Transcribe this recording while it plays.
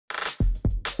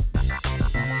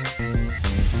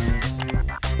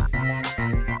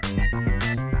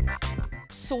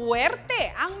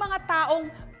Swerte ang mga taong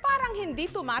parang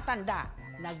hindi tumatanda.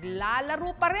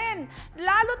 Naglalaro pa rin,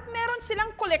 lalo't meron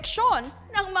silang koleksyon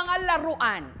ng mga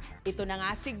laruan. Ito na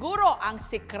nga siguro ang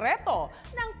sikreto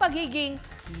ng pagiging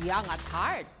young at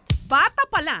heart. Bata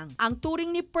pa lang, ang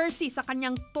turing ni Perci sa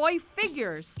kanyang toy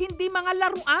figures, hindi mga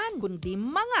laruan, kundi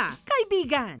mga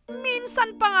kaibigan.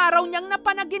 Minsan pa nga raw niyang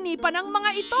napanaginipan ang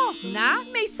mga ito na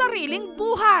may sariling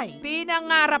buhay.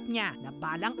 Pinangarap niya na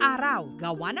balang araw,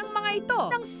 gawa ng mga ito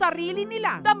ng sarili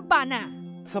nilang dambana.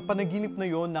 Sa panaginip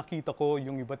na yon, nakita ko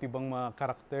yung iba't ibang mga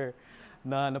karakter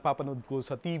na napapanood ko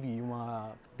sa TV, yung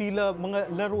mga tila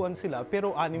mga laruan sila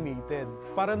pero animated.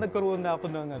 Para nagkaroon na ako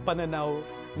ng pananaw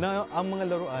na ang mga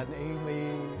laruan ay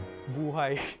may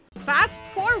buhay. Fast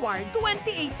forward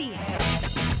 2018.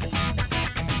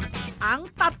 Ang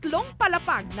tatlong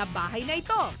palapag na bahay na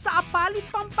ito sa Apalit,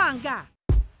 Pampanga.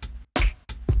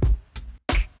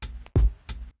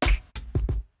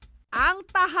 Ang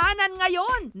tahanan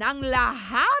ngayon ng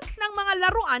lahat ng mga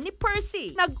laruan ni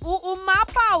Perci.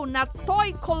 Nag-uumapaw na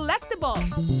toy collectible.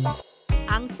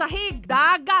 Ang sahig,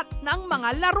 dagat ng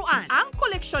mga laruan. Ang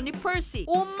koleksyon ni Perci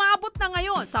umabot na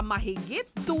ngayon sa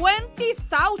mahigit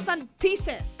 20,000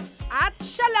 pieces. At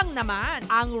siya lang naman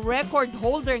ang record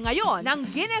holder ngayon ng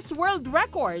Guinness World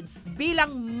Records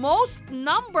bilang most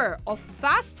number of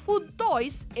fast food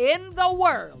toys in the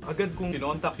world. Agad kong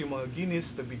kinontak yung mga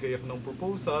Guinness, nagbigay ako ng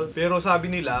proposal. Pero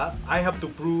sabi nila, I have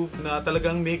to prove na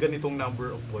talagang may ganitong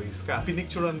number of toys ka.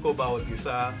 Pinicturean ko bawat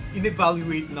isa,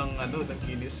 in-evaluate ng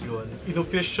Guinness yun.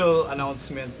 In-official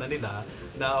announcement na nila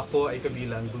na ako ay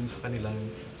kabilang dun sa kanilang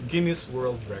Guinness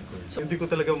World Records. Hindi ko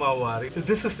talaga mawari.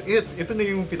 This is it. Ito na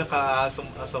yung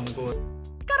pinaka-asam ko.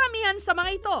 Karamihan sa mga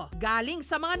ito, galing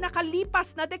sa mga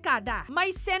nakalipas na dekada, may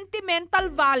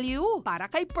sentimental value para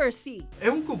kay Perci.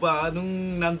 Ewan ko ba,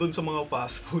 nung nandun sa mga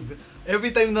fast food, every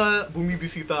time na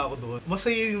bumibisita ako doon,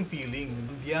 masaya yung feeling.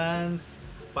 Ambiance,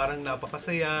 parang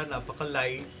napakasaya,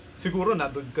 napaka-light. Siguro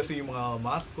nandun kasi yung mga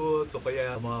mascots o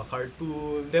kaya mga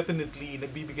cartoon. Definitely,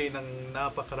 nagbibigay ng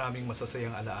napakaraming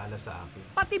masasayang alaala sa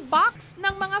akin. Pati box ng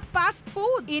mga fast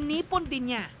food, inipon din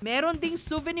niya. Meron ding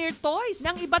souvenir toys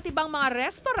ng iba't ibang mga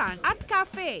restaurant at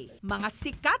cafe. Mga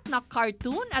sikat na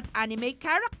cartoon at anime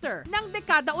character ng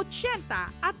dekada 80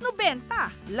 at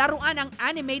 90. Laruan ng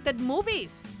animated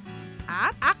movies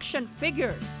at action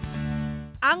figures.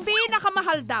 Ang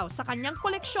pinakamahal daw sa kanyang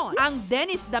koleksyon, ang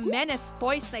Dennis the Menace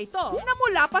toys na ito na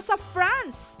mula pa sa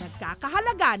France.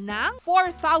 Nagkakahalaga ng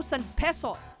 4,000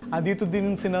 pesos. Dito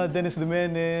din sina Dennis the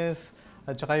Menace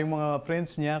at saka yung mga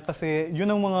friends niya kasi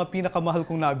yun ang mga pinakamahal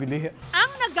kong nabili.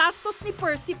 Ang nagastos ni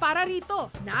Perci para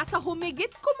rito, nasa humigit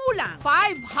kumulang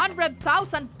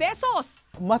 500,000 pesos.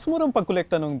 Mas murang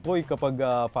pagkolekta ng toy kapag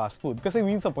fast food. Kasi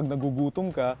minsan pag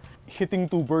nagugutom ka, hitting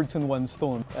two birds in one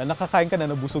stone. Nakakain ka na,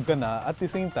 nabusog ka na, at the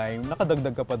same time,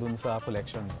 nakadagdag ka pa dun sa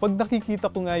collection. Pag nakikita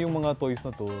ko nga yung mga toys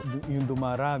na to, yung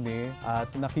dumarami,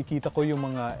 at nakikita ko yung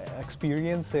mga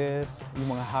experiences,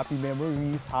 yung mga happy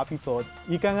memories, happy thoughts.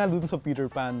 Ika nga dun sa Peter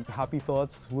Pan, happy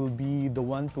thoughts will be the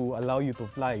one to allow you to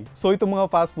fly. So itong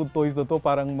mga fast food toys na to,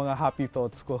 parang mga happy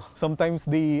thoughts ko. Sometimes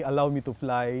they allow me to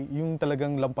fly, yung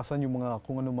talagang lampasan yung mga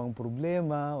kung anumang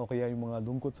problema o kaya yung mga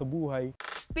lungkot sa buhay.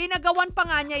 Pinagawan pa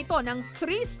nga niya ito ng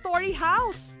 3-story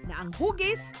house na ang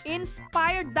hugis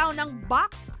inspired daw ng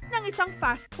box ng isang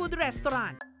fast food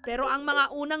restaurant. Pero ang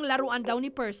mga unang laruan daw ni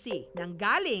Perci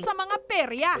nanggaling sa mga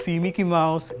perya. Si Mickey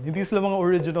Mouse, hindi sila mga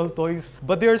original toys,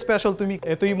 but they are special to me.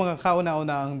 Ito yung mga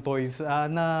kauna-unahang toys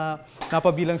na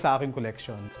napabilang sa aking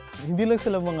collection. Hindi lang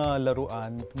sila mga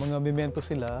laruan, mga memento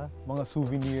sila, mga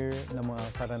souvenir na mga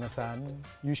karanasan,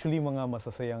 usually mga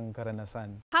masasayang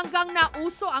karanasan. Hanggang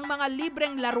nauso ang mga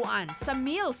libreng laruan sa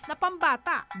meals na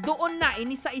pambata. Doon na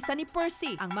inisa-isa ni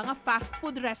Perci ang mga fast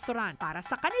food restaurant para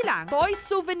sa kanilang toy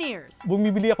souvenirs.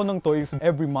 Bumibili ako ng toys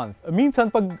every month. Minsan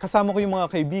pag kasama ko yung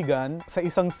mga kaibigan sa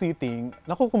isang sitting,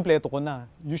 nakukumpleto ko na.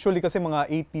 Usually kasi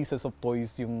mga 8 pieces of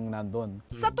toys yung nandun.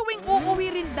 Sa tuwing uuwi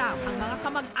rin daw ang mga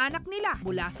kamag-anak nila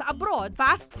mula sa abroad,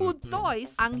 fast food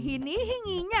toys ang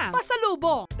hinihingi niya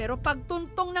pasalubong. Pero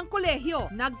pagtuntong ng kolehiyo,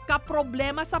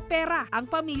 nagkaproblema sa pera ang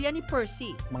pamilya ni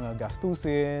Perci. Mga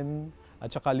gastusin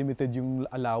at saka limited yung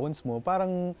allowance mo,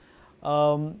 parang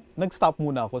nag-stop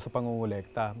muna ako sa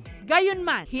pangungulekta.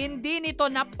 Gayunman, hindi nito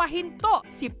napahinto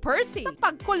si Perci sa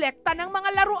pagkolekta ng mga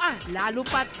laruan. Lalo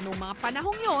pat noong mga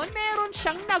panahong yon, meron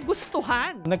siyang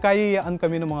nagustuhan. Nagkayayaan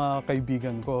kami ng mga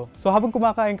kaibigan ko. So habang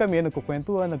kumakain kami,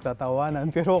 nagkukwentuhan,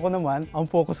 nagtatawanan. Pero ako naman, ang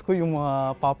focus ko yung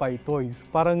mga Popeye toys.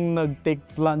 Parang nag-take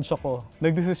plunge ako.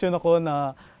 Nagdesisyon ako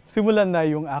na simulan na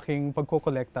yung aking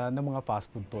pagkokolekta ng mga fast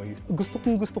food toys.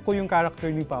 Gusto ko yung character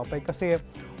ni Papay kasi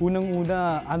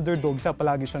unang-una, underdog siya,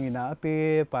 palagi siyang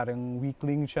inaapi, parang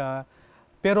weakling siya,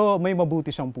 pero may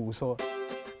mabuti siyang puso.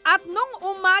 At nung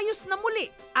umayos na muli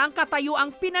ang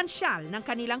katayuang pinansyal ng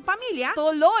kanilang pamilya,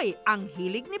 tuloy ang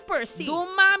hilig ni Perci.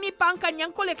 Dumami pa ang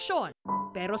kanyang koleksyon.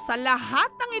 Pero sa lahat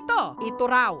ng ito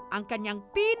raw ang kanyang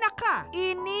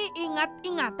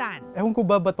pinaka-iniingat-ingatan. Ewan ko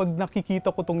ba, ba't pag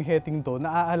nakikita ko tong heting to,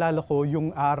 naaalala ko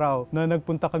yung araw na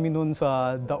nagpunta kami noon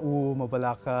sa Dau,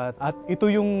 Mabalacat. At ito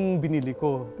yung binili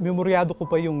ko. Memoryado ko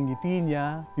pa yung ngiti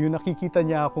niya, yung nakikita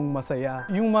niya akong masaya.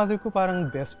 Yung mother ko parang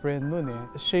best friend noon eh.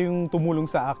 Siya yung tumulong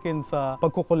sa akin sa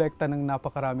pagkukolekta ng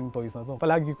napakaraming toys na to.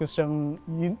 Palagi ko siyang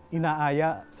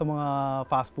inaaya sa mga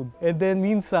fast food. And then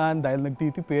minsan, dahil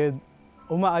nagtitipid,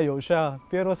 umaayaw siya.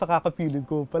 Pero sa kakapilit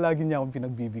ko, palagi niya akong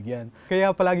pinagbibigyan.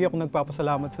 Kaya palagi ako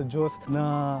nagpapasalamat sa Diyos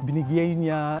na binigay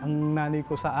niya ang nanay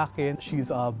ko sa akin. She's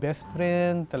a best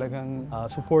friend, talagang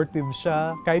supportive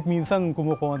siya. Kahit minsan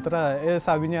kumukontra,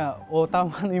 sabi niya,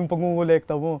 tama na yung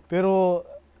pangungulekta mo. Pero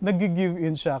nag-give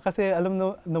in siya kasi alam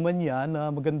naman niya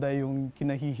na maganda yung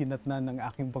kinahihinatnan ng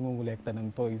aking pangungulekta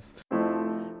ng toys.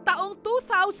 Taong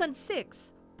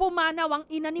 2006, pumanaw ang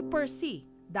ina ni Perci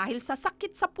dahil sa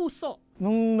sakit sa puso.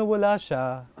 Nung nawala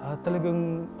siya,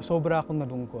 talagang sobra akong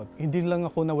nalungkot. Hindi lang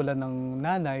ako nawalan ng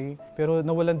nanay, pero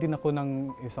nawalan din ako ng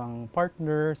isang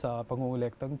partner sa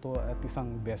pangungulektang to at isang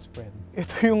best friend.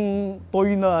 Ito yung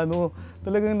toy na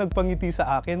talagang nagpangiti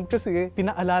sa akin kasi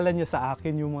pinaalala niya sa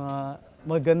akin yung mga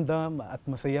maganda at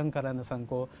masayang karanasan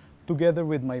ko together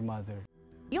with my mother.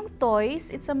 Yung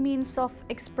toys, it's a means of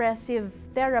expressive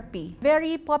therapy.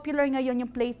 Very popular ngayon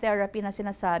yung play therapy na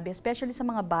sinasabi, especially sa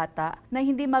mga bata na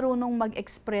hindi marunong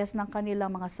mag-express ng kanilang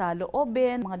mga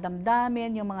saloobin, mga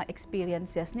damdamin, yung mga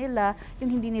experiences nila, yung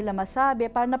hindi nila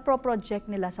masabi, para na-project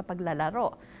nila sa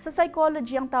paglalaro. Sa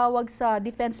psychology, ang tawag sa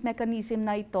defense mechanism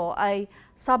na ito ay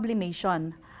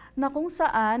sublimation, na kung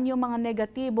saan yung mga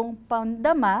negatibong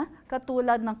pandama,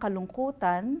 katulad ng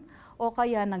kalungkutan, o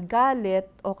kaya ng galit,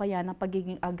 o kaya ng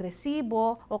pagiging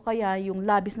agresibo, o kaya yung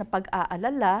labis na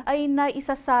pag-aalala, ay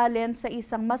naisasalin sa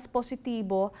isang mas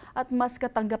positibo at mas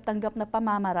katanggap-tanggap na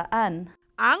pamamaraan.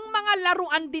 Ang mga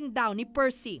laruan din daw ni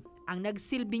Perci ang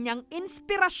nagsilbi niyang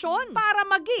inspirasyon para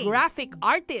maging graphic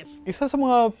artist. Isa sa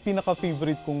mga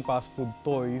pinaka-favorite kong fast food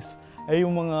toys ay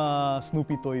yung mga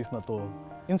Snoopy toys na to.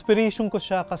 Inspiration ko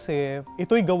siya kasi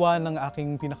ito'y gawa ng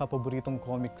aking pinaka-paboritong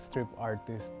comic strip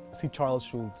artist, si Charles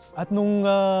Schulz. At nung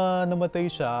namatay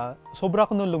siya, sobra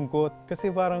ako nalungkot kasi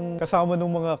parang kasama ng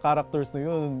mga characters na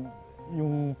yun,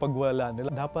 yung pagwala nila.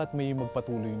 Dapat may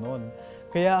magpatuloy nun.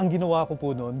 Kaya ang ginawa ko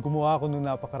po noon, gumawa ko ng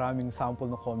napakaraming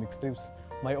sample ng comic strips.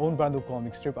 My own brand of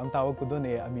comic strip. Ang tawag ko doon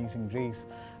Amazing Grace.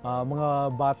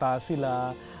 Mga bata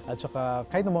sila at saka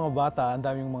kahit ng mga bata, ang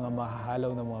daming mga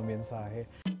mahahalaw na mga mensahe.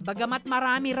 Bagamat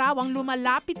marami raw ang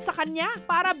lumalapit sa kanya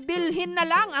para bilhin na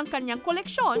lang ang kanyang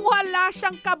koleksyon, wala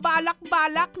siyang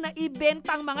kabalak-balak na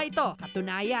ibenta ang mga ito.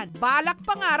 Katunayan, balak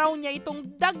pa nga raw niya itong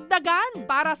dagdagan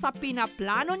para sa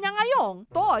pinaplano niya ngayong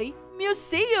Toy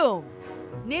Museum.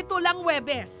 Nito lang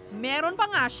Huwebes, meron pa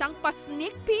nga siyang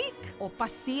pa-sneak peek o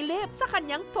pasilip sa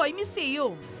kanyang Toy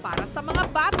Museum para sa mga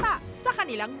bata sa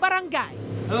kanilang barangay.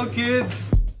 Hello kids!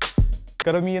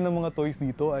 Karamihan ng mga toys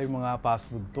dito ay mga fast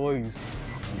food toys.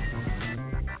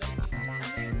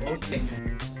 Okay.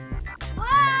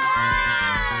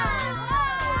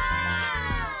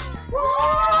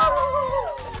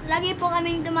 Lagi po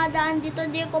kaming dumadaan dito,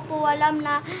 di ko po alam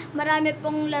na marami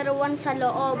pong laruan sa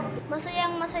loob.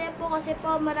 Masaya po kasi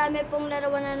po marami pong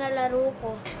laruan na nalaro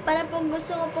ko. Para po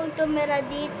gusto ko pong tumira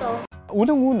dito.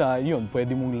 Unang-una, yun,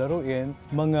 pwede mong laruin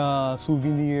mga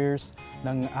souvenirs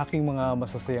ng aking mga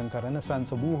masasayang karanasan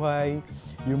sa buhay,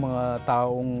 yung mga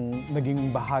taong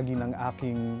naging bahagi ng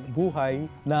aking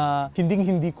buhay na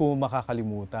hinding-hindi ko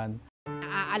makakalimutan.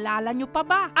 Naaalala nyo pa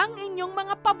ba ang inyong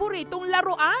mga paboritong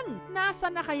laruan? Nasa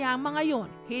na kaya ang mga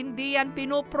yon? Hindi yan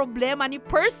pinoproblema ni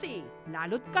Perci.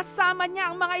 Lalo't kasama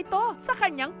niya ang mga ito sa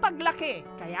kanyang paglaki.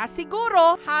 Kaya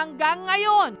siguro hanggang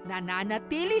ngayon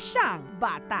nananatili siyang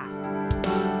bata.